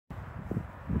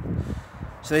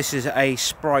So this is a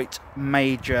Sprite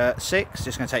Major 6,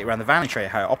 just going to take you around the van and show you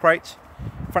how it operates.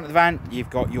 Front of the van,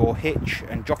 you've got your hitch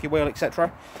and jockey wheel,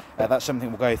 etc. That's something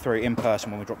we'll go through in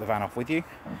person when we drop the van off with you.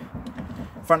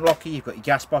 Front locker, you've got your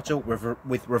gas bottle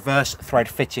with reverse thread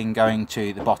fitting going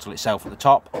to the bottle itself at the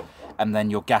top, and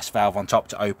then your gas valve on top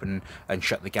to open and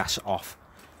shut the gas off.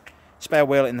 Spare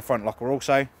wheel in the front locker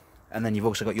also, and then you've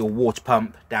also got your water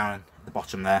pump down at the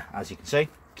bottom there, as you can see.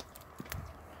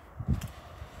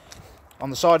 On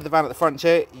the side of the van at the front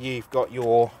here, you've got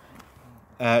your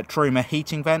Truma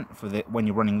heating vent for when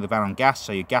you're running the van on gas,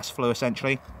 so your gas flue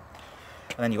essentially.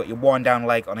 And then you've got your wind down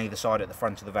leg on either side at the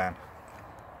front of the van.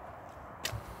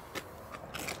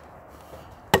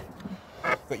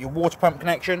 You've got your water pump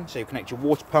connection, so you connect your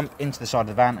water pump into the side of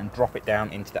the van and drop it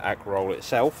down into the aqua roller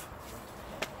itself.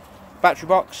 Battery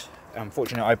box,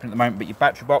 unfortunately not open at the moment, but your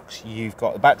battery box, you've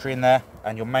got the battery in there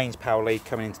and your mains power lead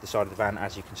coming into the side of the van,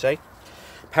 as you can see.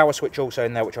 Power switch also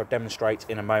in there, which I'll demonstrate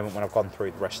in a moment when I've gone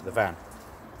through the rest of the van.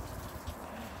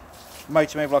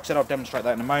 Motor move, like I said, I'll demonstrate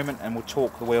that in a moment, and we'll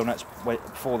torque the wheel nuts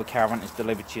before the caravan is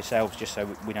delivered to yourselves, just so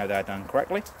we know they're done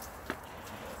correctly.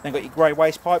 Then got your grey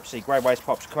waste pipes, so your grey waste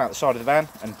pipes come out the side of the van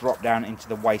and drop down into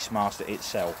the waste master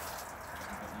itself.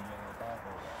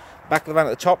 Back of the van at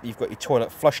the top, you've got your toilet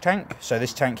flush tank, so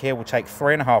this tank here will take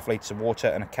 3.5 litres of water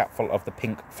and a cap full of the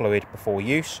pink fluid before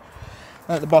use.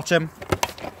 And at the bottom,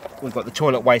 we've got the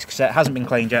toilet waste cassette. Hasn't been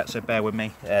cleaned yet, so bear with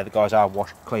me. The guys are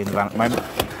cleaning the van at the moment.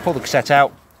 Pull the cassette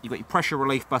out. You've got your pressure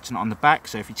relief button on the back,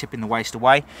 so if you're tipping the waste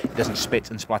away, it doesn't spit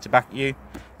and splatter back at you.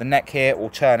 The neck here will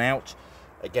turn out,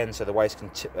 again, so the waste can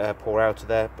pour out of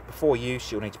there. But before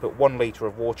use, you'll need to put 1 litre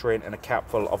of water in and a cap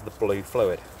full of the blue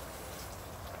fluid.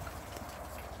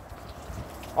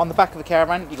 On the back of the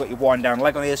caravan, you've got your wind down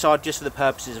leg on the other side, just for the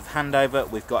purposes of handover.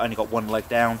 We've only got 1 leg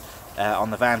down on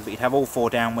the van, but you'd have all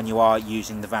 4 down when you are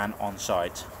using the van on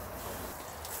site.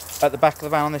 At the back of the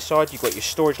van on this side, you've got your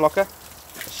storage locker,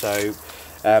 so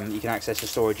you can access the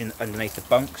storage underneath the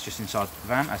bunks just inside the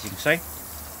van, as you can see.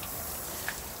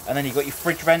 And then you've got your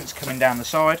fridge vents coming down the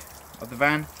side of the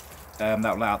van. That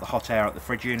will let out the hot air at the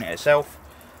fridge unit itself.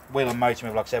 Wheel and motor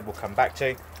move, like I said, we'll come back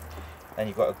to. Then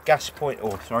you've got a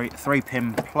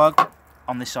 3-pin plug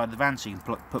on this side of the van, so you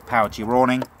can put power to your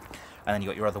awning. And then you've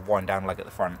got your other wind down leg at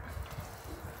the front.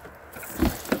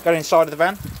 Going inside of the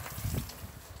van.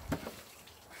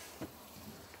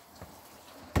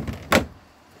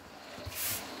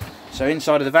 So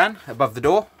inside of the van, above the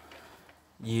door,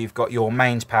 you've got your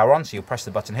mains power on, so you'll press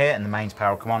the button here and the mains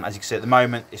power will come on. As you can see at the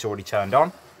moment, it's already turned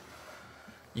on.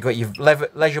 You've got your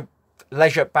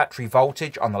leisure battery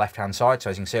voltage on the left hand side, so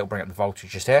as you can see, it'll bring up the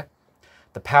voltage just here.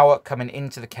 The power coming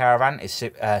into the caravan is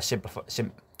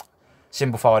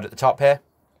simplified at the top here.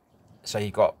 So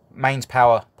you've got mains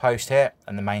power post here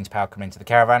and the mains power coming into the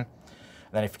caravan.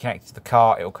 And then if you connect it to the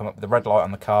car, it will come up with a red light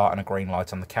on the car and a green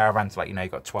light on the caravan to let you know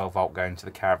you've got 12 volt going to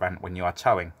the caravan when you are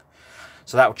towing.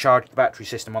 So that will charge the battery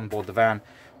system on board the van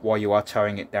while you are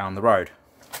towing it down the road.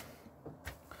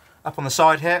 Up on the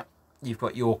side here, you've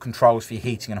got your controls for your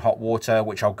heating and hot water,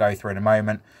 which I'll go through in a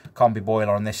moment. Combi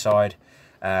boiler on this side,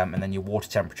 and then your water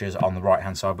temperatures on the right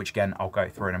hand side, which again I'll go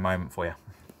through in a moment for you.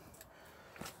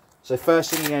 So first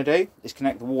thing you're going to do is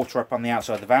connect the water up on the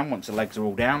outside of the van once the legs are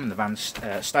all down and the van's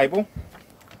stable.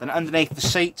 Then underneath the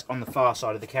seat on the far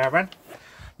side of the caravan,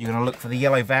 you're going to look for the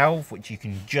yellow valve, which you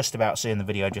can just about see in the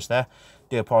video just there.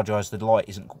 Do apologise, the light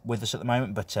isn't with us at the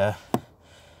moment, but the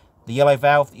yellow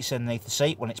valve that you see underneath the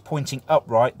seat, when it's pointing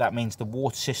upright, that means the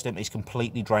water system is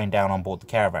completely drained down on board the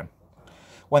caravan.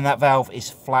 When that valve is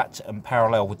flat and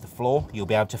parallel with the floor, you'll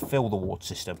be able to fill the water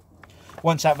system.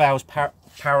 Once that valve is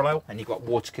parallel and you've got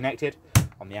water connected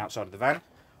on the outside of the van,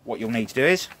 what you'll need to do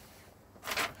is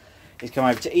come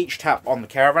over to each tap on the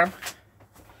caravan,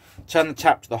 turn the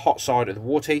tap to the hot side of the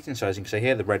water heating, so as you can see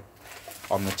here, the red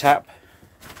on the tap.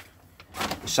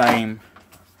 The same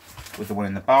with the one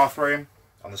in the bathroom,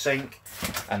 on the sink,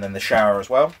 and then the shower as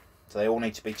well. So they all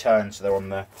need to be turned so they're on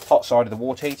the hot side of the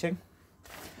water heating.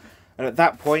 And at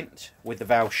that point, with the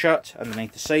valve shut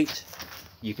underneath the seat,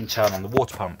 you can turn on the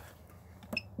water pump.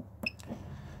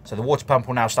 So the water pump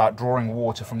will now start drawing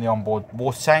water from the onboard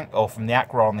water tank, or from the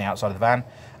aqua on the outside of the van,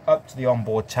 up to the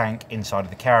onboard tank inside of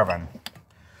the caravan.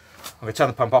 I'm going to turn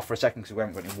the pump off for a second because we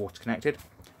haven't got any water connected.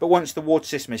 But once the water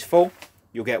system is full,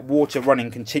 you'll get water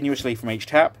running continuously from each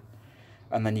tap,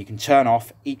 and then you can turn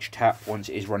off each tap once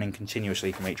it is running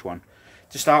continuously from each one.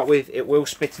 To start with, it will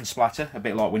spit and splatter, a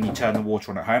bit like when you turn the water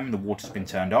on at home and the water's been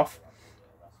turned off.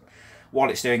 While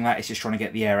it's doing that, it's just trying to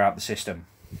get the air out of the system.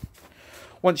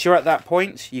 Once you're at that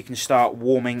point, you can start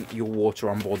warming your water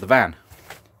on board the van.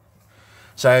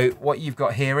 So what you've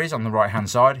got here is, on the right hand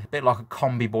side, a bit like a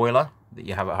combi boiler, that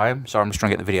you have at home. So I'm just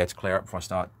trying to get the video to clear up before I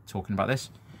start talking about this.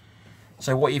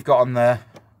 So what you've got on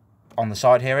the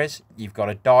side here is you've got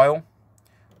a dial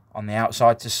on the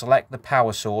outside to select the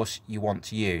power source you want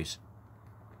to use.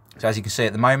 So as you can see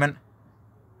at the moment,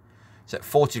 it's at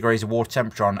 40 degrees of water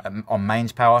temperature on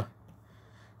mains power,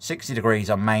 60 degrees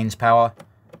on mains power.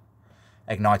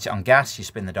 Ignite it on gas, you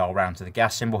spin the dial around to the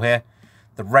gas symbol here.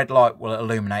 The red light will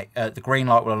illuminate, the green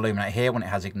light will illuminate here when it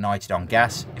has ignited on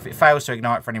gas. If it fails to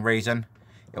ignite for any reason,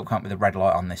 it'll come up with a red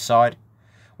light on this side.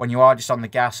 When you are just on the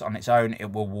gas on its own,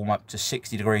 it will warm up to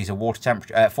 60 degrees of water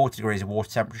temperature, 40 degrees of water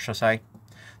temperature, should I say.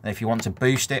 And if you want to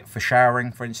boost it for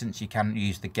showering, for instance, you can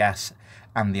use the gas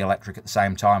and the electric at the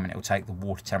same time, and it will take the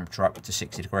water temperature up to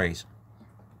 60 degrees.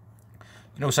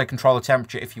 You can also control the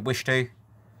temperature if you wish to.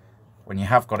 When you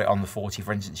have got it on the 40,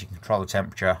 for instance, you can control the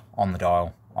temperature on the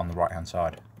dial on the right hand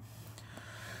side.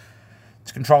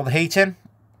 To control the heating,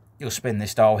 you'll spin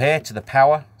this dial here to the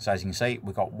power. So as you can see,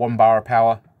 we've got 1 bar of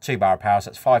power, 2 bar of power, so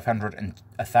that's 500 and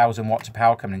 1000 watts of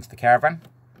power coming into the caravan.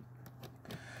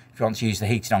 If you want to use the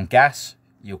heating on gas,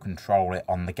 you'll control it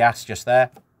on the gas just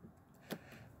there.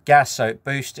 Gas, so it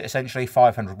boosts essentially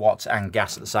 500 watts and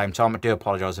gas at the same time. I do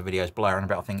apologise, the video is blurring a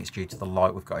bit. I think it's due to the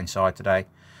light we've got inside today.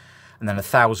 And then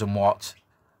 1000 watts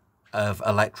of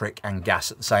electric and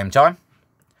gas at the same time.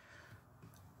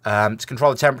 To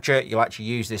control the temperature, you'll actually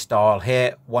use this dial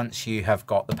here. Once you have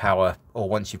got the power, or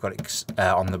once you've got it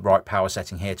on the right power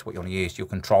setting here to what you want to use, you'll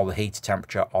control the heater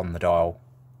temperature on the dial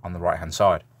on the right hand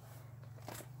side.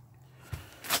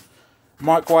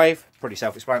 Microwave, pretty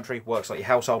self-explanatory, works like your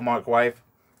household microwave.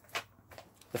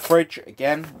 The fridge,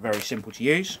 again, very simple to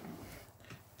use.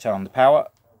 Turn on the power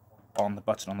on the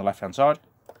button on the left hand side.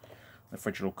 The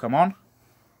fridge will come on.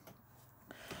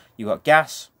 You've got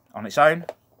gas on its own.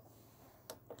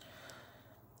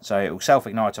 So it will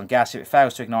self-ignite on gas. If it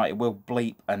fails to ignite, it will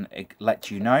bleep and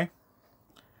let you know.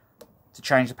 To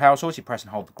change the power source, you press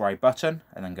and hold the grey button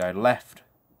and then go left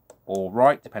or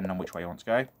right, depending on which way you want to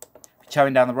go. If you're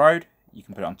towing down the road, you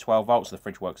can put it on 12 volts, so the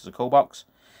fridge works as a cool box.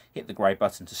 Hit the grey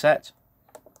button to set.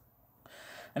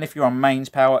 And if you're on mains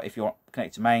power, if you're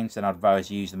connected to mains, then I'd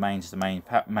advise you use the mains as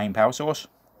the main power source.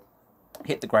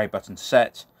 Hit the grey button to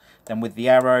set. Then with the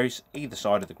arrows either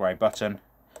side of the grey button,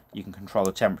 you can control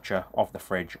the temperature of the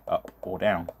fridge up or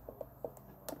down.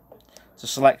 To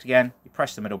select again, you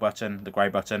press the middle button, the grey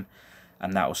button,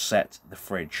 and that will set the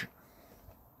fridge.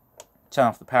 Turn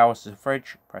off the power to the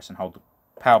fridge, press and hold the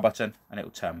power button, and it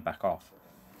will turn back off.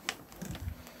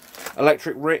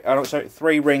 Electric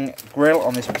 3-ring grill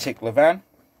on this particular van,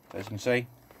 as you can see.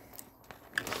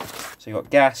 So you've got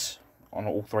gas on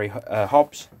all 3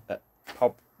 hob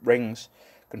rings,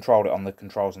 control it on the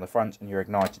controls on the front, and you're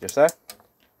ignited just there.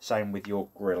 Same with your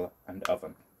grill and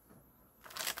oven.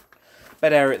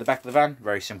 Bed area at the back of the van,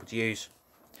 very simple to use.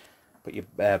 Put your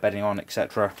bedding on,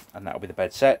 etc., and that will be the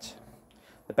bed set.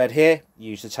 The bed here,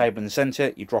 you use the table in the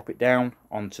centre, you drop it down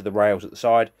onto the rails at the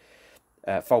side,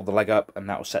 fold the leg up, and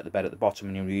that will set the bed at the bottom,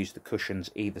 and you'll use the cushions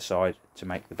either side to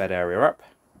make the bed area up.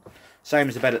 Same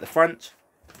as the bed at the front,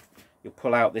 you'll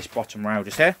pull out this bottom rail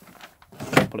just here,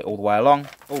 pull it all the way along,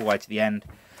 all the way to the end,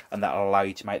 and that will allow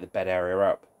you to make the bed area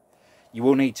up. You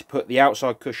will need to put the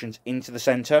outside cushions into the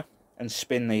centre and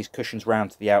spin these cushions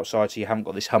round to the outside so you haven't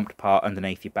got this humped part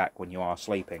underneath your back when you are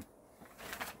sleeping.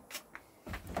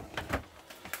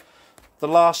 The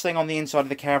last thing on the inside of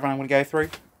the caravan I'm going to go through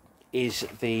is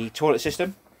the toilet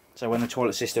system. So when the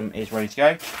toilet system is ready to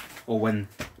go, or when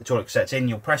the toilet cassette's in,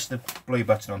 you'll press the blue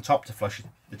button on top to flush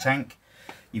the tank.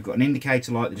 You've got an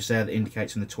indicator light just there that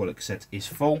indicates when the toilet cassette is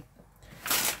full.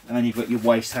 And then you've got your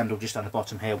waste handle just on the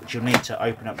bottom here, which you'll need to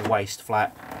open up the waste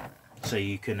flap so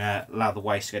you can allow the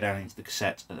waste to go down into the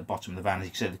cassette at the bottom of the van. As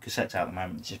you can see, the cassette's out at the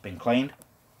moment, it's just been cleaned.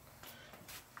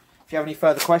 If you have any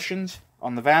further questions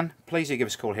on the van, please do give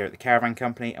us a call here at the Caravan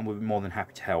Company and we'll be more than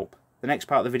happy to help. The next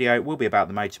part of the video will be about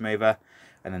the motor mover,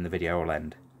 and then the video will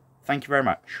end. Thank you very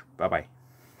much. Bye bye.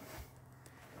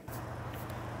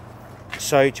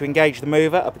 So to engage the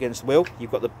mover up against the wheel,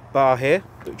 you've got the bar here,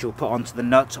 which you'll put onto the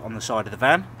nut on the side of the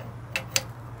van,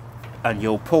 and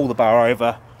you'll pull the bar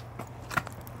over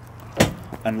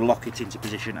and lock it into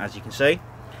position, as you can see.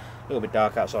 A little bit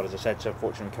dark outside, as I said, so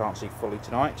unfortunately we can't see fully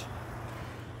tonight.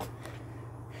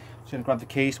 Just going to grab the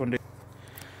keys.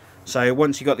 So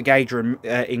once you've got the gauger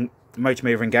motor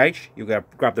mover engaged, you'll go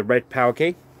grab the red power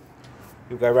key.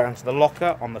 You'll go around to the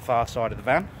locker on the far side of the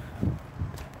van.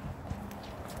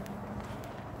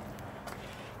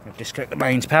 You'll disconnect the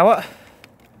mains power.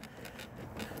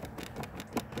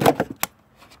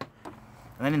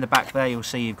 And then in the back there you'll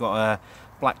see you've got a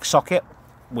black socket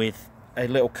with a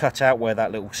little cutout where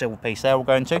that little silver piece there will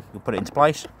go into. You'll put it into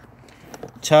place.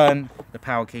 turn the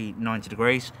power key 90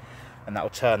 degrees and that will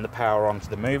turn the power onto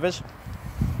the movers.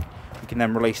 You can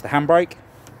then release the handbrake.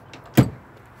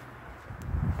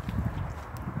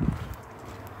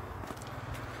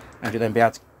 And you'll then be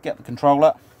able to get the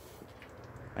controller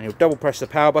and you'll double press the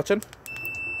power button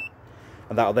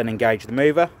and that will then engage the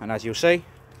mover, and as you'll see,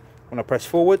 when I press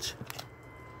forwards,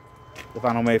 the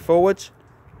van will move forwards.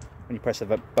 When you press the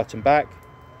button back,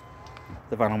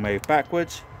 the van will move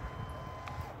backwards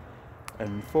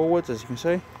and forwards, as you can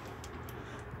see.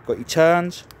 Got your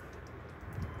turns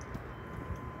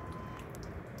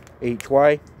each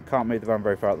way. Can't move the van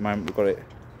very far at the moment, we've got it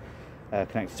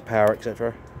connected to power,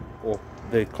 etc., or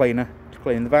the cleaner to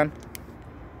clean the van,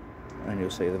 and you'll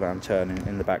see the van turning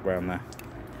in the background there.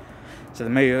 So the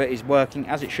mover is working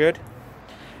as it should,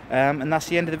 and that's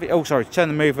the end of the video. Oh, sorry, to turn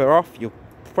the mover off, you'll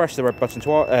press the red button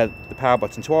the power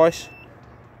button twice,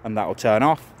 and that will turn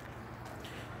off.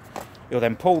 You'll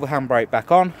then pull the handbrake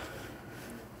back on,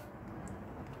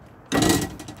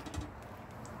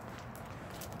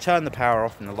 turn the power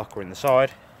off in the locker in the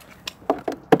side,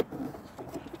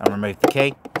 and remove the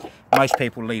key. Most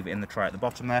people leave it in the tray at the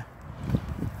bottom there,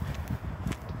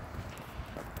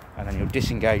 and then you'll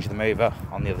disengage the mover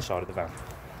on the other side of the van.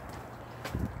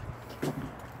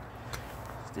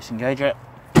 Disengage it,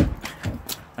 and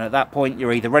at that point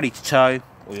you're either ready to tow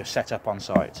or you're set up on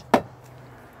site. I'm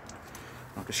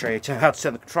going to show you how to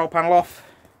turn the control panel off.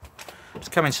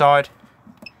 Just come inside,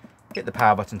 hit the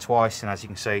power button twice, and as you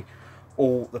can see,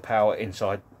 all the power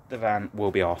inside the van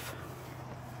will be off.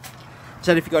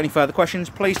 So if you've got any further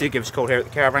questions, please do give us a call here at the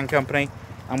Caravan Company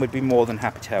and we'd be more than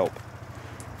happy to help.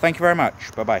 Thank you very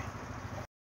much. Bye bye.